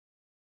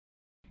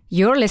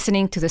You're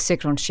listening to The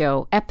Sigrun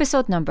Show,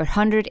 episode number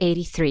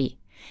 183.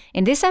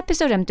 In this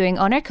episode, I'm doing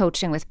on-air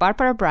coaching with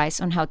Barbara Bryce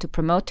on how to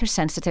promote her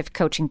sensitive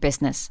coaching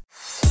business.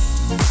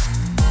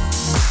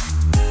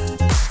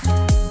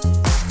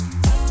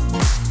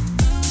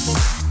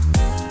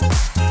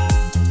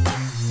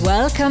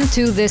 Welcome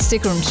to The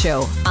Sigrun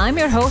Show. I'm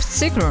your host,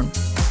 Sigrun,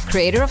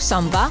 creator of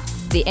Samba,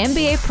 the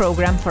MBA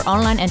program for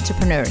online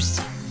entrepreneurs.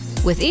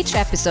 With each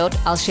episode,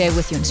 I'll share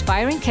with you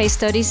inspiring case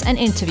studies and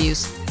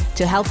interviews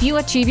to help you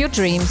achieve your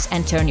dreams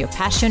and turn your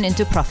passion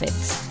into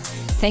profits.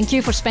 Thank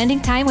you for spending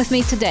time with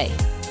me today.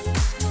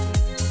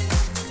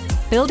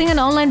 Building an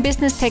online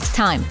business takes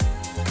time.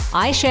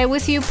 I share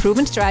with you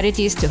proven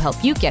strategies to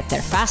help you get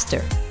there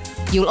faster.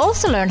 You'll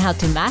also learn how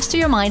to master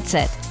your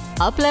mindset,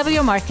 up-level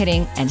your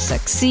marketing, and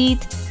succeed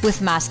with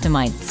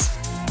masterminds.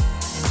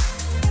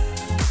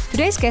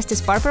 Today's guest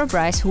is Barbara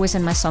Bryce, who is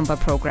in my Samba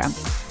program.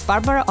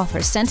 Barbara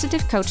offers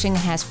sensitive coaching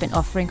and has been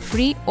offering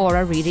free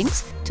aura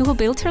readings to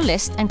build her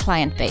list and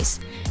client base,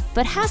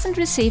 but hasn't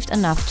received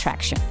enough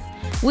traction.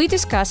 We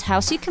discuss how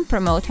she can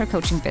promote her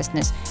coaching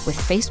business with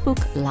Facebook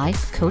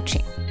Live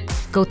Coaching.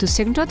 Go to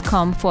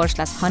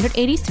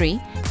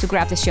sigrun.com/183 to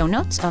grab the show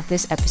notes of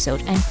this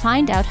episode and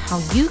find out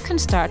how you can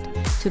start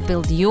to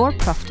build your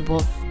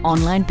profitable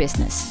online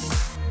business.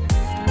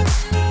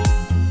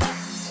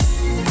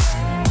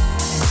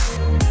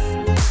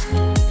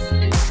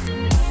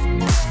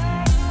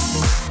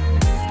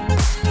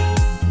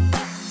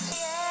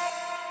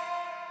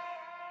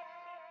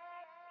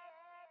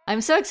 I'm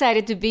so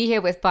excited to be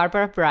here with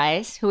Barbara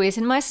Bryce, who is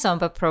in my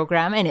Samba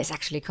program and is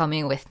actually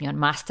coming with me on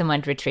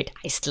Mastermind Retreat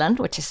Iceland,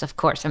 which is, of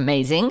course,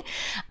 amazing.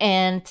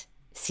 And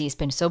she's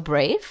been so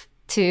brave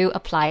to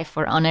apply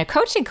for on-air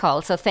coaching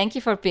call. So thank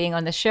you for being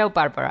on the show,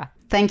 Barbara.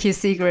 Thank you,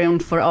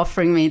 Sigrun, for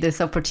offering me this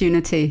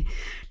opportunity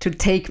to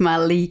take my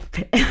leap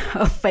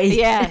of faith.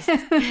 Yes,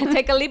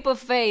 take a leap of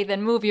faith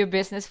and move your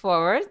business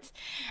forward.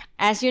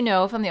 As you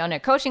know from the on-air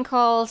coaching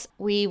calls,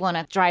 we want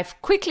to drive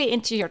quickly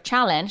into your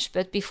challenge.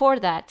 But before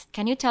that,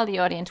 can you tell the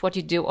audience what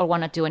you do or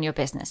want to do in your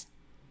business?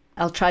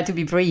 I'll try to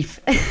be brief.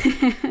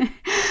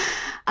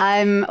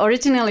 I'm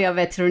originally a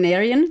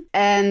veterinarian,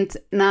 and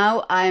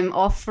now I'm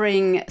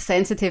offering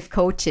sensitive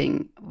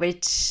coaching,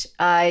 which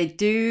I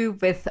do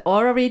with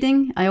aura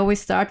reading. I always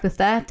start with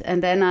that.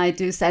 And then I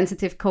do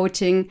sensitive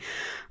coaching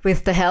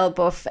with the help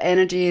of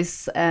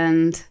energies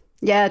and,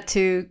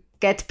 to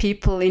get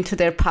people into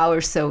their power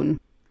zone.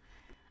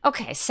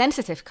 Okay,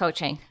 sensitive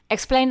coaching.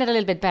 Explain that a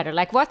little bit better.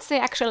 Like, what's the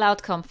actual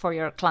outcome for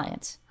your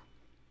clients?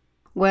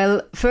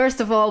 Well,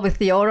 first of all, with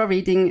the aura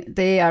reading,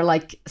 they are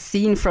like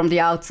seen from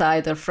the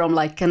outside or from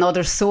like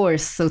another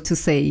source, so to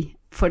say.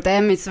 For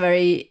them, it's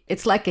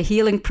like a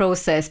healing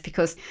process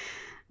because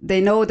they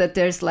know that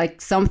there's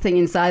like something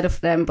inside of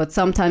them, but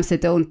sometimes they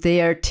don't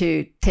dare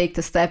to take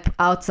the step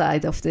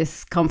outside of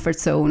this comfort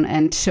zone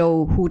and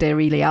show who they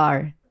really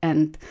are.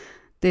 And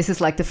this is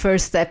like the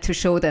first step to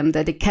show them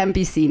that it can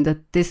be seen,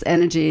 that this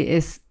energy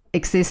is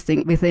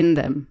existing within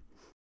them.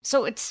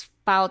 So it's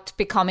about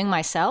becoming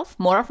myself,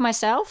 more of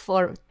myself,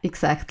 or?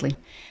 Exactly.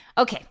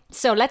 Okay,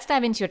 so let's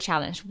dive into your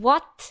challenge.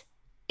 What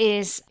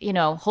is,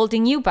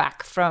 holding you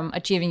back from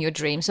achieving your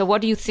dream? So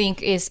what do you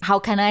think how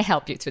can I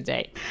help you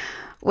today?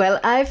 Well,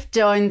 I've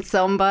joined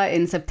Samba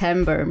in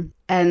September,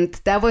 and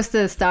that was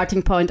the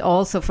starting point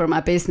also for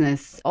my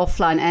business,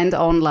 offline and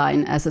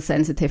online, as a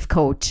sensitive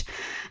coach.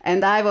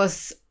 And I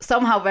was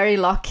somehow very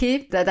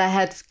lucky that I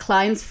had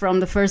clients from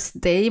the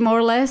first day, more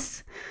or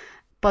less.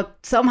 But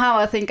somehow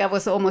I think I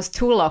was almost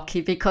too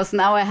lucky because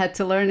now I had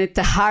to learn it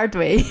the hard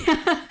way.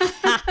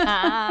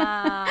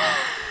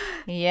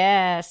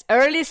 Yes.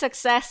 Early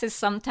success is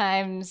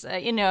sometimes,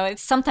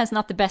 it's sometimes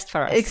not the best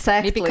for us.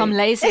 Exactly. We become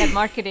lazy at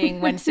marketing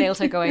when sales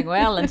are going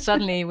well, and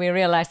suddenly we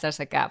realize there's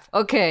a gap.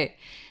 Okay.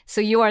 So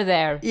you are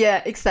there.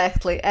 Yeah,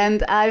 exactly.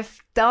 And I've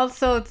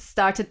also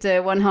started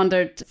the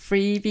 100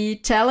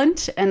 freebie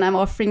challenge, and I'm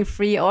offering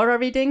free aura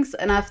readings.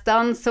 And I've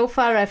done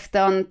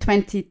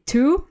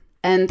 22,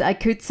 and I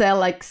could sell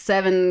like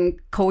 7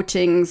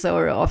 coachings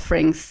or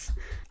offerings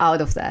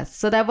out of that.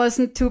 So that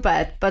wasn't too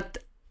bad. But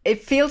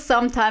it feels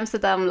sometimes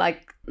that I'm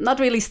like not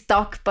really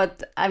stuck,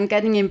 but I'm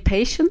getting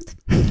impatient.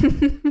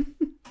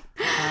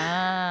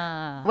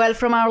 Well,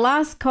 from our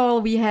last call,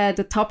 we had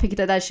a topic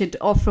that I should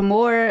offer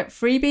more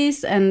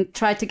freebies and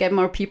try to get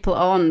more people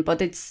on.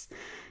 But it's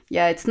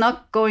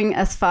not going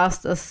as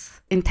fast as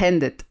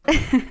intended.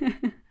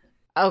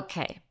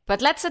 Okay,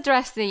 but let's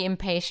address the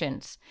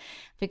impatience,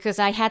 because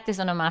I had this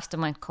on a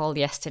mastermind call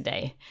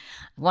yesterday.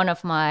 One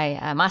of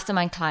my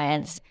mastermind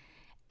clients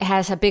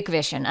has a big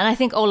vision, and I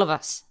think all of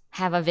us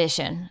have a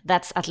vision.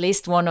 That's at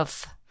least one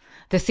of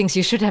the things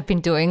you should have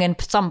been doing in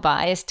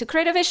Samba, is to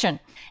create a vision.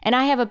 And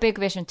I have a big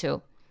vision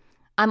too.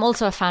 I'm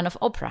also a fan of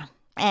opera.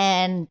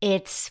 And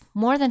it's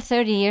more than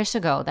 30 years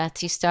ago that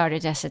she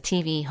started as a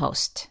TV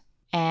host.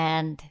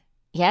 And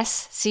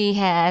yes, she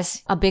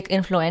has a big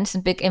influence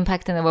and big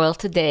impact in the world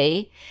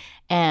today.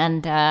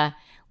 And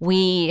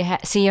we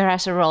see her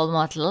as a role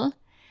model.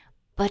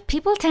 But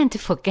people tend to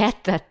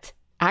forget that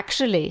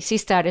actually she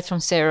started from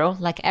zero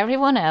like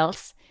everyone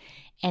else.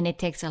 And it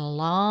takes a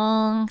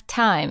long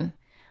time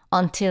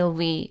until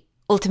we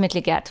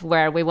ultimately get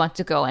where we want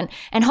to go.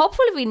 And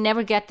hopefully we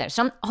never get there.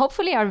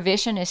 Hopefully our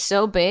vision is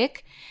so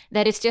big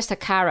that it's just a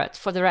carrot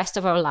for the rest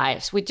of our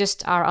lives. We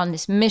just are on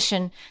this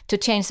mission to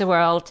change the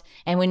world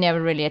and we never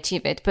really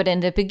achieve it. But in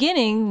the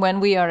beginning, when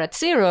we are at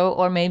zero,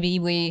 or maybe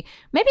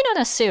not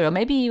at zero,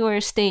 maybe we're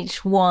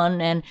stage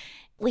 1 and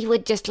we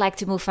would just like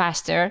to move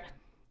faster,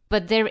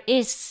 but there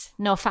is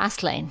no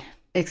fast lane.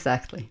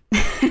 Exactly.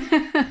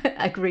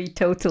 Agree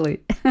totally.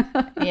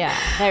 Yeah,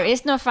 there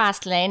is no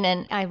fast lane.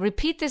 And I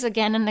repeat this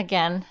again and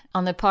again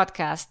on the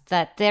podcast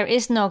that there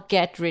is no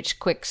get rich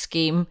quick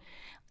scheme.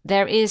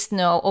 There is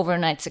no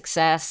overnight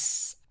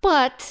success,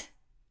 but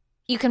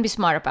you can be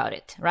smart about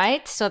it,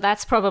 right? So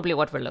that's probably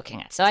what we're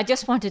looking at. So I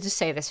just wanted to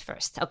say this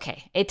first.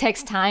 Okay, it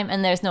takes time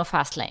and there's no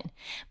fast lane,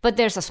 but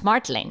there's a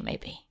smart lane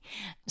maybe.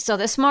 So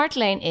the smart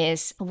lane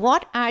is,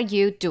 what are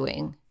you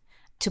doing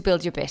to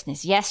build your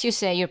business? Yes, you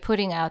say you're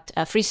putting out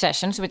free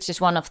sessions, which is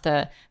one of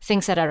the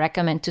things that I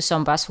recommend to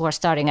some of us who are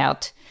starting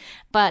out.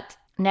 But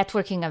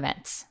networking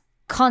events,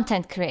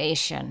 content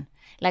creation,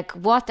 like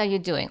what are you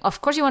doing?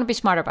 Of course, you want to be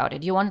smart about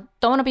it. Don't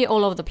want to be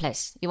all over the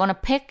place. You want to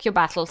pick your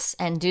battles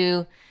and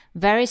do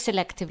very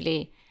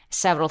selectively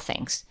several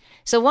things.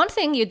 So one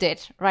thing you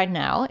did right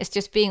now is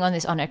just being on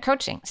this honor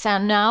coaching. So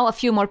now a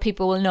few more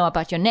people will know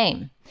about your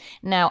name.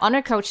 Now,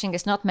 honor coaching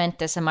is not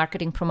meant as a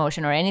marketing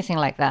promotion or anything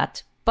like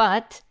that,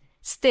 but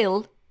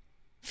still,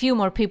 few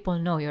more people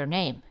know your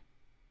name.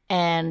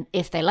 And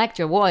if they liked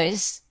your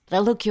voice,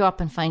 they'll look you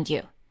up and find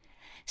you.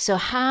 So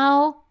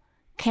how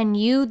can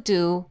you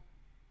do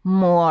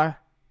more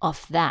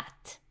of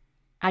that?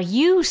 Are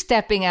you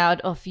stepping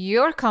out of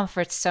your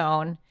comfort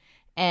zone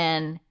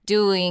and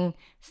doing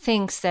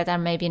things that are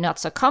maybe not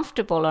so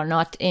comfortable or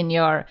not in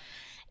your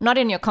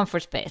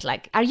comfort space?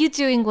 Like, are you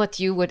doing what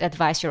you would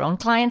advise your own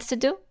clients to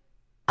do?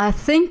 I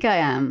think I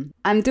am.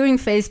 I'm doing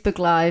Facebook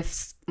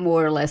Lives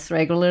more or less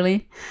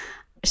regularly,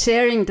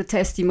 sharing the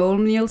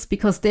testimonials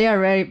because they are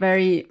very,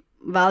 very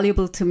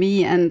valuable to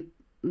me, and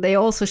they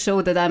also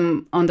show that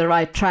I'm on the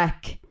right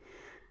track.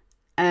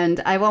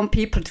 And I want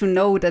people to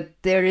know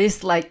that there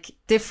is like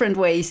different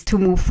ways to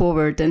move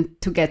forward and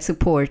to get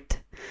support.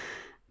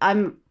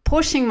 I'm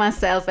pushing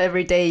myself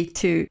every day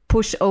to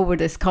push over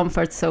this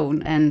comfort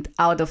zone and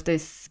out of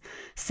this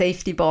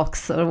safety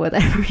box or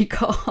whatever we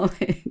call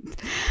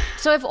it.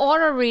 So if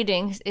aura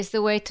readings is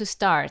the way to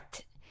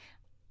start,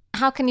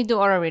 how can you do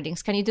aura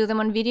readings? Can you do them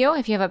on video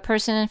if you have a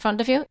person in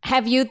front of you?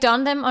 Have you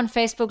done them on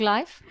Facebook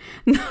Live?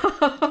 No.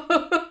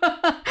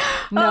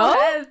 No?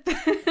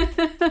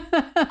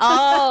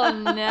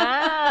 Oh, no.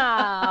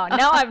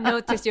 Now I've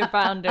noticed your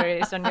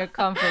boundaries on your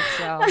comfort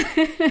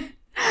zone.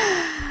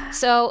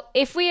 So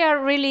if we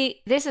are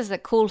really, this is the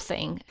cool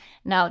thing.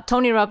 Now,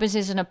 Tony Robbins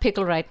is in a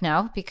pickle right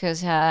now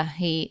because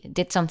he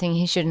did something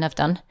he shouldn't have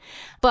done.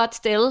 But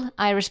still,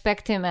 I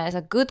respect him as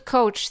a good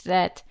coach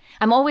that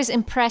I'm always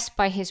impressed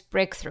by his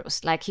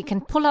breakthroughs. Like he can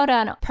pull out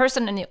a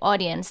person in the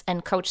audience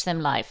and coach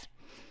them live.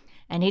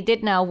 And he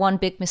did now one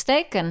big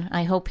mistake, and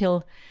I hope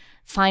he'll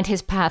find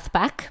his path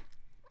back.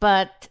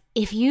 But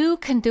if you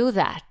can do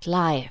that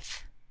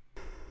live,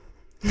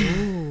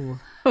 ooh,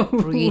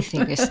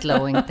 breathing is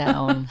slowing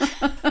down.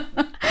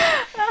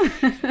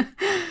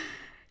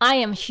 I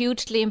am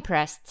hugely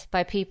impressed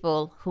by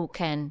people who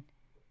can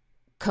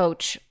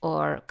coach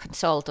or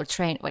consult or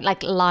train,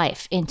 like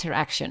live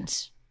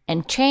interactions,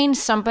 and change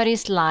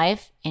somebody's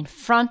life in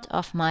front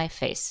of my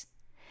face.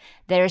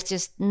 There is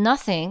just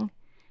nothing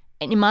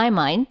in my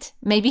mind.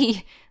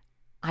 Maybe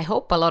I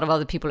hope a lot of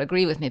other people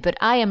agree with me, but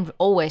I am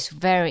always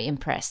very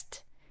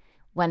impressed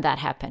when that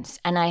happens.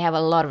 And I have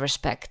a lot of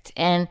respect.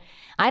 And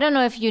I don't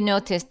know if you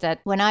noticed that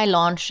when I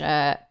launch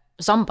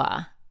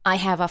Zomba, I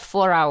have a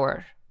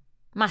 4-hour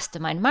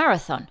mastermind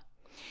marathon.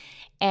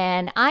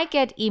 And I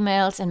get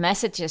emails and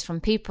messages from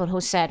people who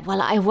said,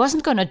 well, I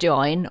wasn't going to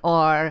join,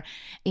 or,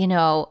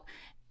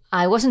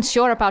 I wasn't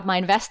sure about my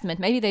investment.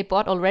 Maybe they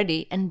bought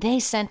already. And they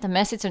sent a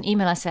message on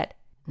email. I said,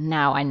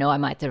 now I know I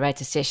made the right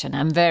decision.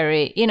 I'm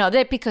very,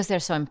 because they're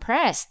so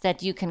impressed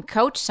that you can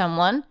coach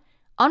someone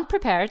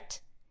unprepared.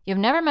 You've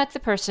never met the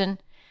person.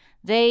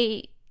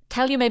 They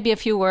tell you maybe a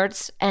few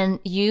words and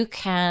you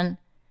can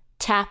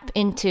tap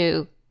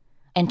into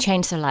and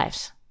change their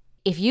lives.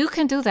 If you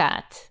can do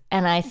that,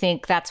 and I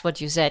think that's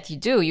what you said you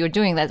do, you're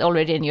doing that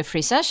already in your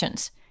free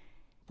sessions,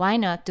 why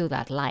not do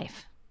that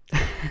live?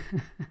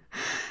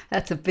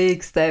 That's a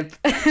big step.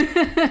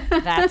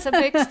 That's a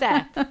big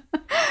step.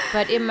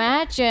 But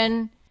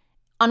imagine,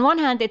 on one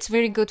hand, it's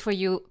very good for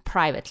you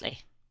privately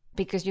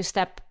because you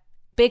step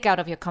big out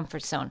of your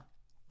comfort zone.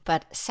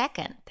 But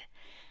second,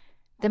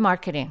 the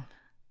marketing.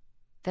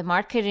 The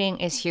marketing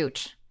is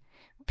huge.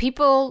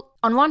 People,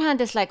 on one hand,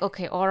 it's like,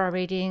 okay, aura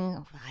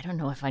reading. I don't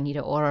know if I need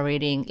an aura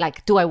reading.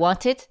 Like, do I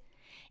want it?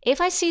 If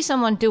I see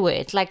someone do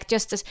it, like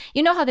just as,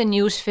 you know how the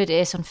news feed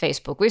is on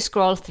Facebook. We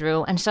scroll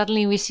through and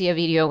suddenly we see a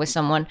video with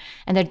someone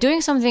and they're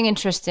doing something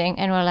interesting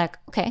and we're like,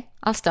 okay,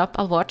 I'll stop,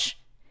 I'll watch.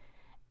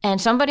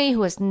 And somebody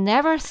who has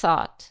never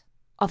thought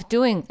of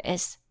doing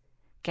this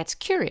gets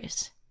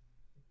curious.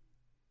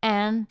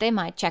 and they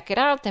might check it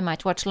out. They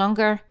might watch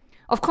longer.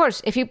 Of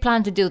course, if you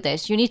plan to do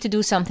this, you need to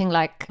do something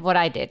like what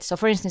I did. So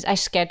for instance, I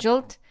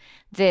scheduled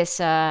this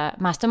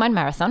mastermind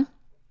marathon.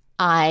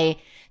 I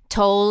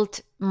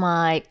told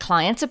my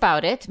clients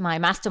about it, my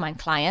mastermind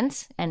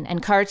clients, and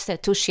encouraged them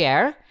to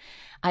share.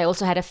 I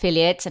also had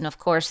affiliates, and of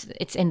course,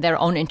 it's in their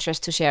own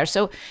interest to share.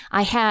 So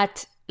I had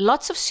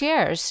lots of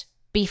shares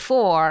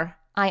before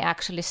I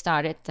actually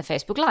started the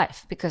Facebook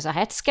Live, because I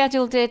had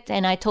scheduled it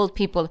and I told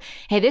people,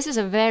 hey, this is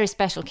a very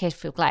special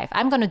Facebook Live.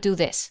 I'm going to do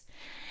this.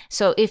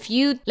 So if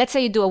you, let's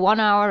say you do a 1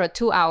 hour or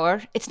 2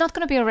 hour, it's not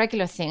going to be a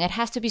regular thing. It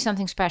has to be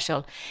something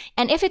special.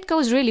 And if it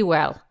goes really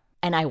well,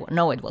 and I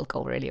know it will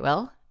go really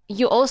well,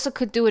 you also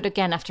could do it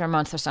again after a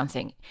month or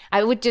something.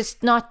 I would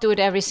just not do it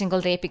every single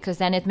day, because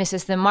then it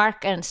misses the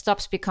mark and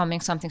stops becoming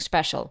something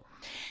special.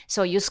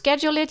 So you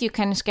schedule it. You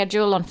can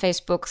schedule on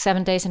Facebook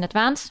 7 days in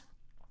advance.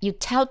 You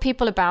tell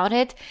people about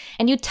it,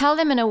 and you tell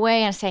them in a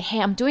way and say, hey,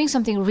 I'm doing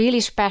something really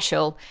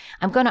special.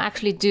 I'm going to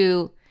actually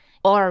do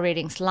aura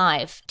readings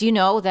live. Do you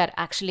know that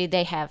actually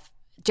they have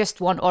just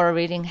one aura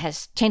reading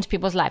has changed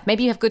people's life?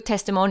 Maybe you have good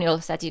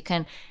testimonials that you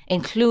can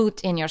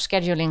include in your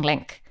scheduling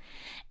link.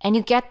 And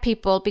you get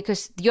people,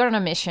 because you're on a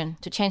mission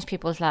to change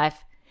people's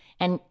life,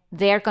 and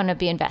they're going to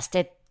be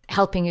invested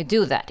helping you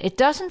do that. It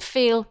doesn't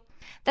feel,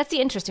 that's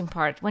the interesting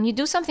part. When you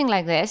do something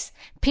like this,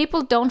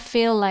 people don't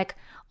feel like,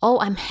 oh,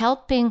 I'm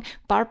helping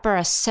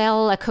Barbara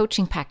sell a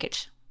coaching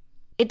package.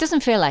 It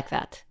doesn't feel like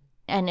that.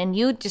 And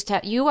you just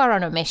you are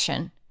on a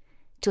mission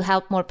to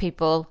help more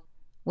people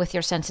with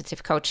your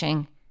sensitive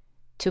coaching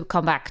to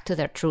come back to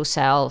their true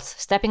selves,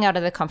 stepping out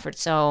of the comfort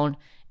zone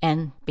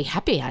and be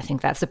happy. I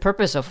think that's the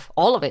purpose of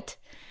all of it.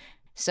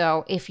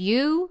 So if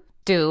you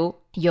do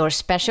your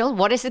special,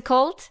 what is it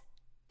called?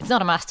 It's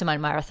not a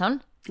mastermind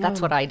marathon.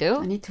 That's what I do.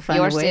 I need to find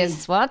Yours a way.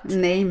 is what?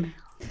 Name.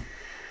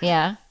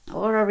 Yeah.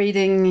 Aura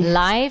reading.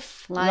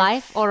 Live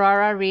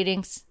aura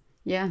readings.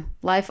 Yeah,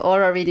 live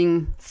aura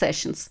reading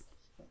sessions.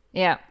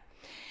 Yeah.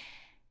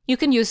 You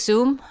can use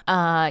Zoom.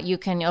 You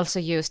can also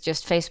use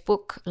just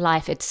Facebook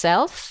Live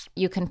itself.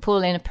 You can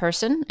pull in a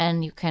person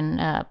and you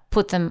can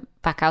put them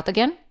back out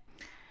again.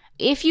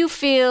 If you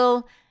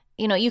feel,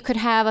 you could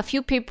have a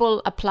few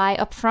people apply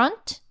up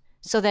front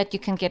so that you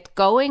can get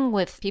going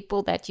with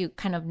people that you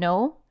kind of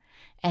know.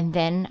 And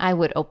then I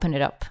would open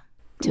it up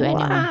to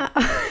anyone.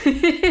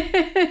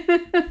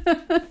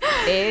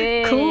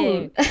 Hey,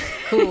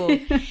 cool.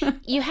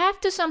 You have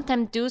to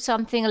sometimes do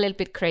something a little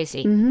bit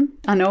crazy. Mm-hmm.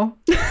 I know.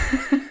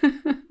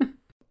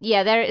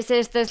 Yeah,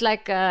 there's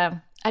like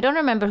I don't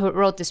remember who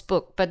wrote this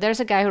book, but there's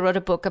a guy who wrote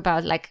a book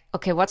about like,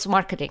 okay, what's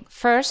marketing?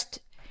 First,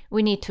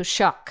 we need to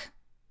shock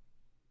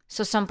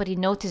so somebody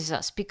notices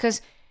us,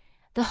 because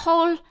the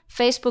whole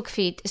Facebook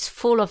feed is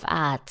full of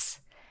ads.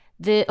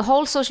 The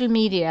whole social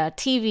media,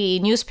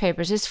 TV,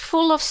 newspapers is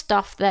full of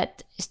stuff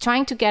that is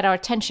trying to get our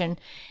attention,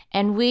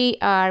 and we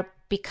are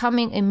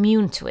becoming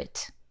immune to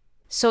it.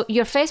 So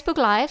your Facebook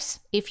Lives,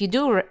 if you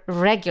do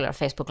regular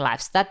Facebook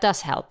Lives, that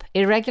does help.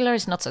 Irregular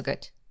is not so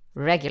good.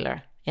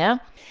 Regular, yeah?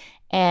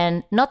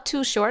 And not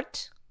too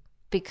short,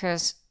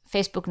 because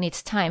Facebook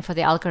needs time for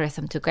the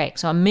algorithm to break.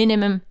 So a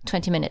minimum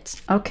 20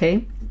 minutes.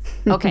 Okay.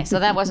 Okay, so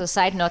that was a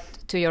side note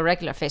to your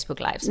regular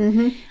Facebook Lives.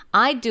 Mm-hmm.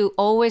 I do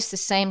always the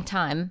same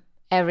time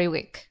every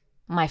week,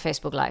 my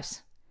Facebook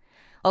Lives.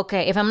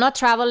 Okay, if I'm not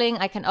traveling,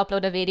 I can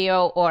upload a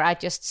video, or I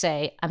just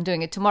say I'm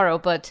doing it tomorrow,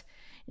 but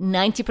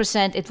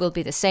 90% it will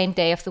be the same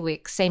day of the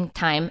week, same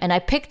time. And I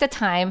pick the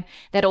time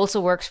that also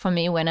works for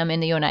me when I'm in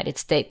the United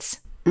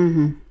States.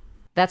 Mm-hmm.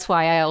 That's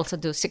why I also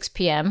do 6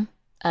 p.m.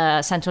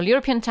 Central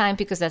European time,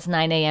 because that's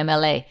 9 a.m.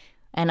 LA.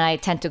 And I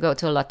tend to go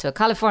to a lot to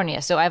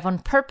California. So I've on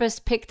purpose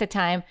picked a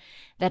time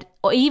that,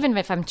 or even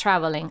if I'm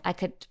traveling, I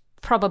could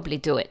probably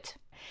do it.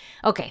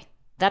 Okay,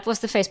 that was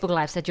the Facebook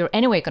Lives that you're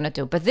anyway going to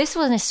do. But this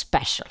wasn't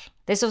special.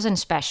 This wasn't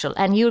special.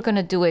 And you're going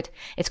to do it.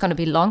 It's going to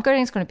be longer.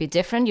 It's going to be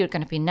different. You're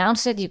going to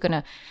announce it.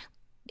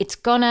 It's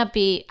going to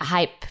be a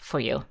hype for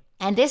you.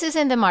 And this is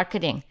in the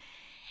marketing.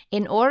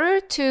 In order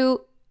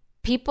to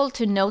people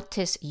to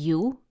notice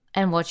you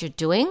and what you're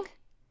doing,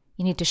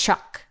 you need to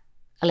shock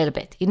a little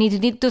bit. You need to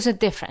do something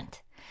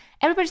different.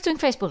 Everybody's doing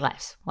Facebook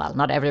Lives. Well,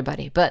 not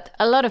everybody, but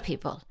a lot of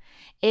people.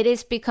 It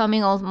is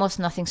becoming almost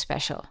nothing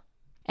special.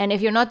 And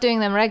if you're not doing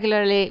them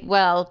regularly,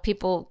 well,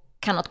 people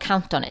cannot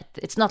count on it.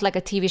 It's not like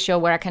a TV show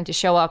where I can just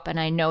show up and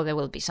I know there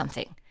will be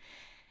something.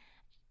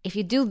 If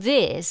you do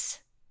this,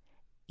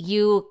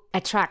 you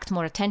attract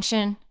more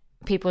attention,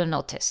 people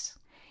notice.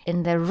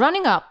 In the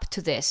running up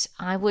to this,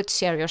 I would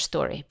share your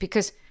story,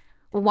 because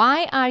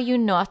why are you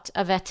not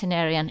a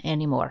veterinarian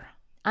anymore?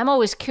 I'm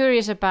always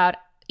curious about,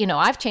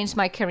 I've changed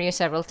my career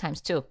several times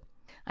too.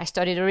 I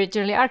studied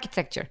originally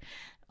architecture,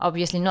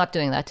 obviously not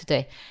doing that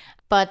today.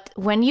 But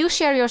when you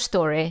share your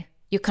story,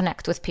 you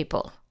connect with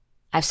people.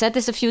 I've said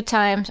this a few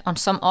times on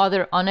some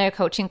other on-air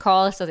coaching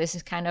calls, so this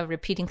is kind of a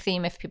repeating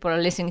theme if people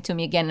are listening to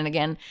me again and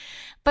again.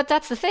 But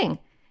that's the thing.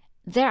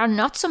 There are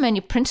not so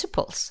many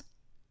principles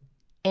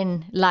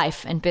in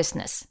life and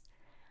business.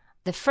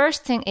 The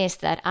first thing is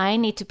that I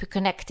need to be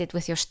connected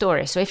with your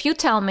story. So if you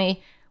tell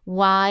me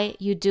why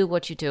you do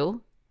what you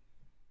do,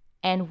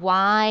 and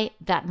why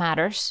that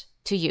matters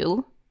to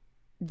you,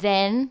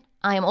 then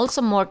I am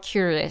also more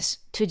curious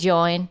to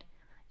join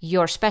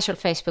your special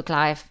Facebook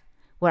Live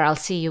where I'll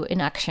see you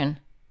in action,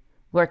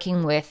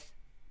 working with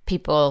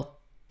people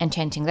and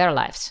changing their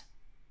lives.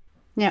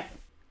 Yeah.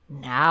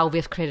 Now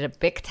we've created a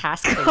big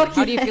task for you.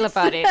 How do you feel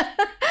about it?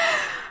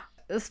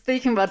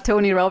 Speaking about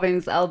Tony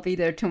Robbins, I'll be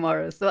there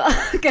tomorrow, so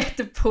I'll get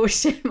to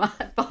push in my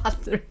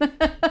bathroom.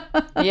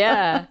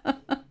 Yeah.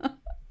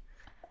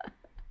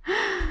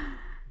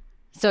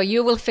 So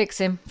you will fix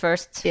him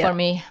first for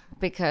me,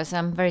 because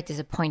I'm very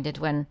disappointed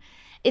when...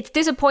 It's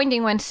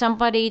disappointing when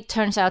somebody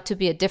turns out to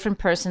be a different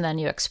person than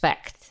you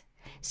expect.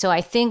 So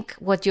I think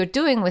what you're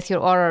doing with your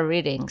aura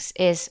readings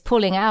is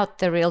pulling out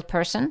the real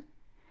person,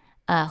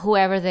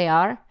 whoever they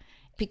are,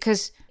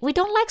 because we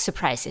don't like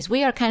surprises.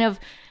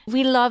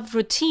 We love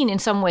routine in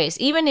some ways.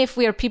 Even if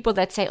we are people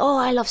that say, oh,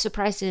 I love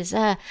surprises.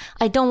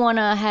 I don't want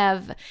to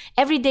have...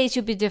 Every day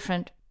should be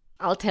different.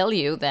 I'll tell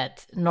you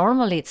that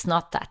normally it's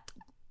not that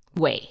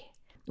way.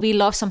 We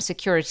love some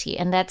security.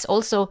 And that's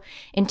also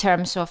in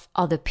terms of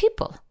other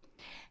people.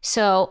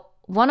 So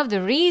one of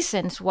the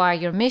reasons why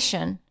your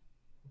mission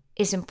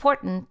is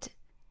important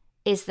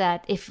is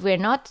that if we're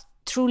not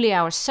truly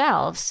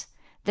ourselves,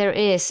 there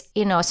is,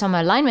 some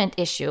alignment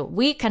issue.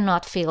 We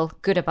cannot feel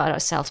good about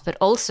ourselves. But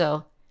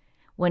also,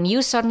 when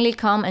you suddenly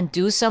come and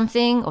do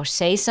something or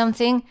say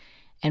something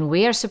and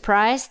we are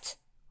surprised,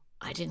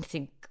 I didn't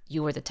think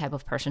you were the type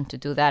of person to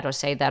do that or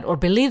say that or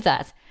believe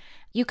that,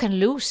 you can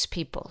lose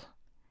people.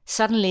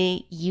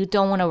 Suddenly, you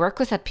don't want to work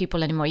with that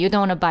people anymore. You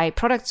don't want to buy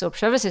products or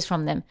services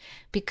from them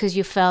because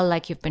you felt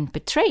like you've been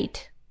betrayed.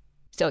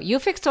 So you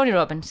fixed Tony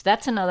Robbins.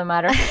 That's another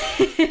matter.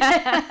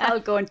 I'll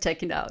go and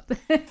check it out.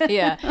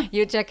 Yeah,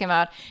 you check him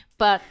out.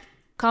 But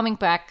coming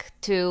back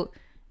to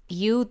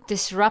you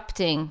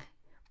disrupting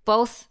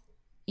both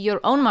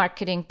your own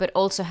marketing, but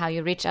also how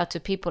you reach out to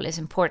people is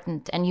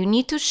important. And you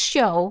need to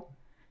show,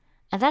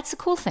 and that's the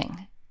cool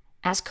thing,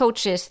 as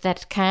coaches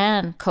that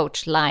can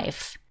coach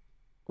live,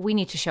 we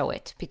need to show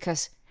it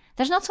because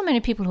there's not so many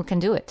people who can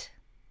do it.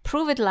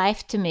 Prove it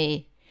live to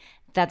me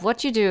that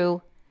what you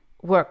do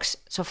works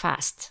so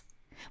fast.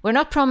 We're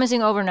not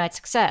promising overnight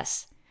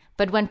success,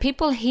 but when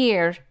people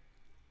hear,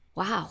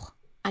 wow,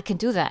 I can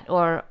do that,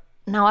 or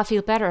now I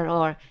feel better,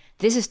 or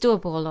this is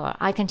doable, or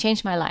I can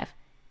change my life,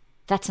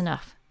 that's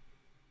enough.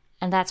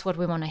 And that's what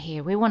we want to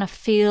hear. We want to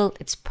feel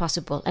it's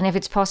possible. And if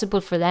it's possible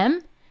for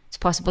them, it's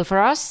possible for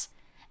us.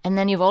 And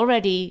then you've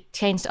already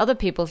changed other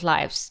people's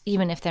lives,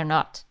 even if they're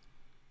not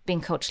being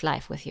coached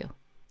live with you.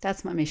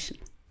 That's my mission.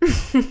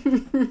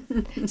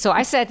 So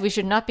I said we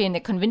should not be in the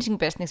convincing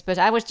business, but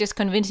I was just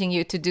convincing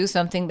you to do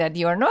something that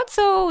you are not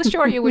so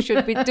sure you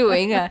should be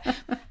doing.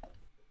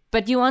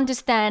 But you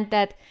understand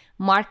that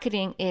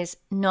marketing is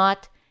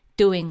not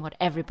doing what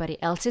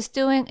everybody else is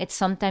doing. It's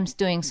sometimes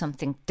doing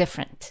something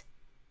different.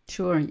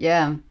 Sure.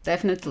 Yeah,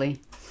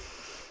 definitely.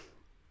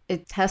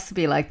 It has to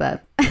be like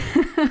that.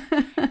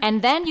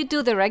 And then you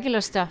do the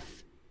regular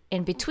stuff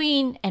in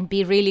between and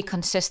be really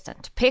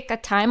consistent. Pick a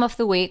time of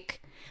the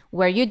week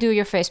where you do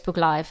your Facebook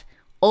Live,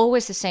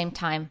 always the same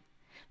time.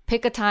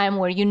 Pick a time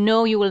where you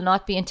know you will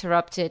not be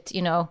interrupted.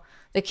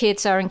 The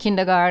kids are in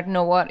kindergarten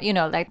or what,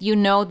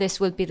 this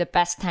will be the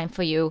best time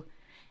for you.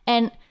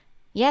 And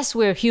yes,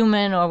 we're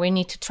human or we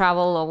need to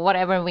travel or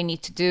whatever we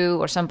need to do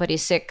or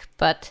somebody's sick.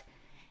 But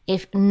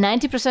if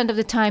 90% of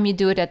the time you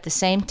do it at the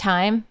same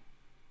time,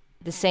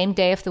 the same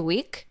day of the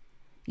week,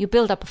 you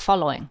build up a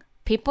following.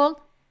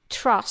 People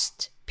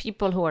trust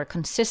people who are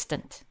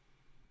consistent.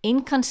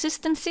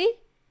 Inconsistency,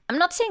 I'm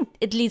not saying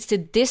it leads to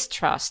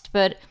distrust,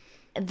 but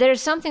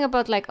there's something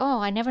about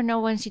I never know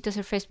when she does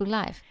her Facebook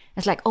Live.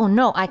 It's oh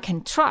no, I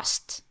can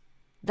trust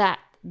that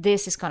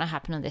this is going to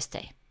happen on this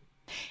day.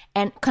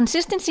 And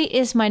consistency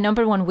is my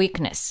number one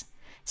weakness.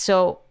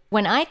 So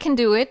when I can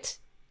do it,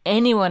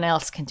 anyone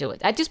else can do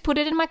it. I just put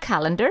it in my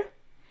calendar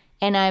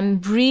and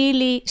I'm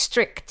really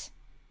strict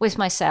with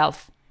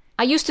myself.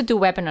 I used to do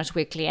webinars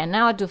weekly and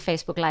now I do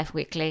Facebook Live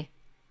weekly.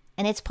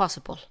 And it's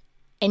possible.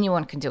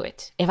 Anyone can do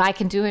it. If I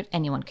can do it,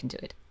 anyone can do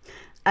it.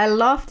 I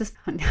love this.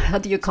 How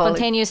do you call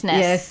spontaneousness? It?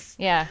 Yes.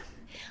 Yeah.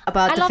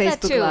 About the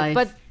Facebook that too, Live.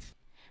 But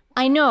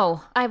I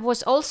know I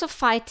was also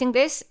fighting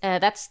this.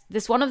 That's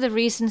one of the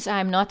reasons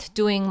I'm not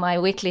doing my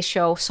weekly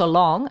show so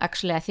long.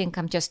 Actually, I think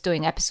I'm just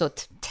doing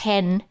episode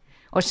 10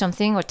 or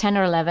something, or 10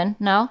 or 11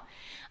 now.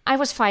 I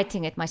was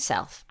fighting it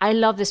myself. I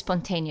love the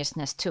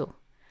spontaneousness too.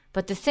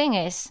 But the thing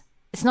is,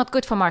 it's not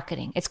good for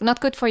marketing. It's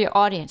not good for your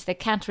audience. They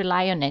can't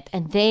rely on it.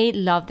 And they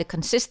love the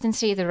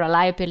consistency, the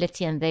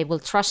reliability, and they will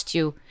trust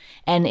you.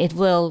 And it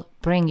will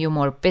bring you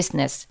more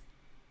business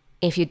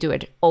if you do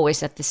it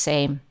always at the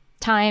same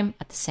time,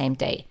 at the same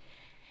day.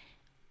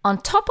 On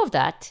top of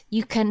that,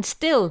 you can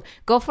still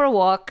go for a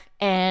walk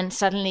and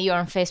suddenly you're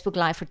on Facebook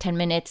Live for 10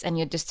 minutes and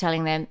you're just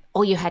telling them,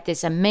 oh, you had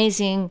this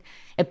amazing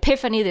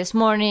epiphany this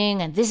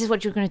morning and this is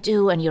what you're going to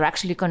do. And you're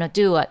actually going to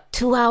do a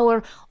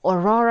 2-hour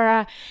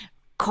Aurora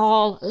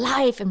call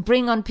live and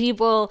bring on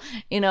people,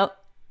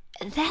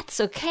 that's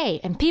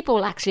okay. And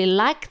people actually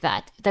like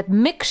that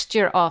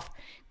mixture of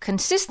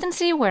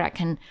consistency where I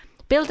can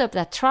build up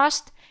that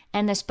trust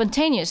and the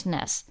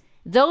spontaneousness.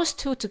 Those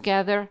two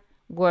together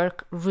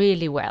work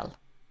really well.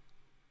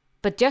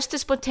 But just the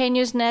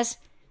spontaneousness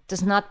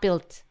does not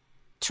build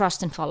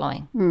trust and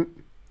following.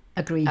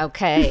 Agree.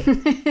 Okay.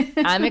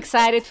 I'm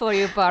excited for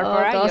you,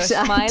 Barbara. Oh, gosh,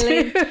 you're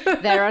smiling.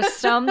 There are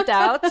some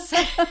doubts.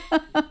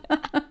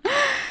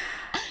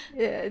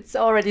 Yeah, it's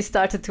already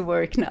started to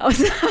work now.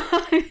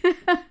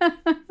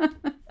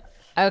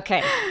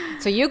 Okay.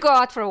 So you go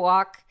out for a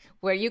walk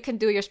where you can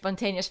do your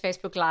spontaneous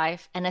Facebook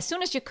Live. And as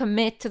soon as you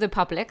commit to the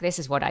public, this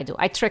is what I do.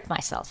 I trick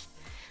myself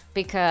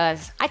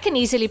because I can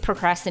easily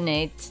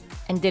procrastinate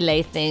and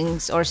delay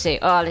things or say,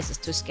 oh, this is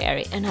too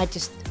scary. And I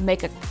just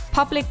make a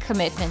public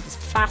commitment as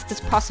fast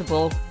as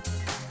possible.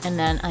 And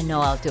then I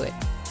know I'll do it.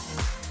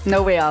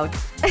 No way out.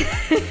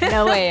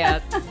 No way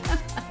out.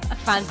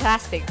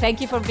 Fantastic.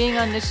 Thank you for being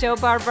on the show,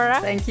 Barbara.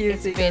 Thank you,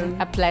 It's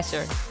been a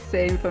pleasure.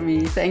 Same for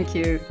me. Thank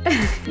you.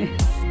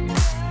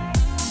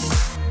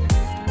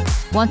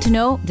 Want to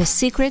know the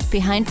secret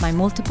behind my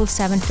multiple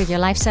 7-figure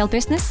lifestyle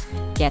business?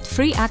 Get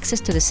free access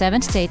to the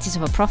 7 stages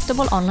of a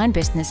profitable online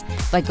business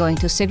by going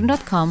to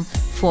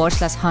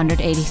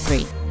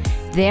sigrun.com/183.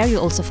 There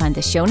you'll also find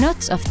the show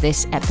notes of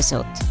this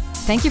episode.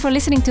 Thank you for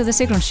listening to The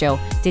Sigrun Show.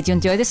 Did you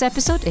enjoy this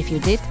episode? If you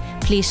did,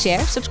 please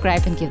share,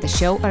 subscribe, and give the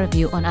show a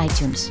review on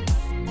iTunes.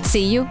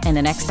 See you in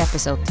the next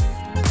episode.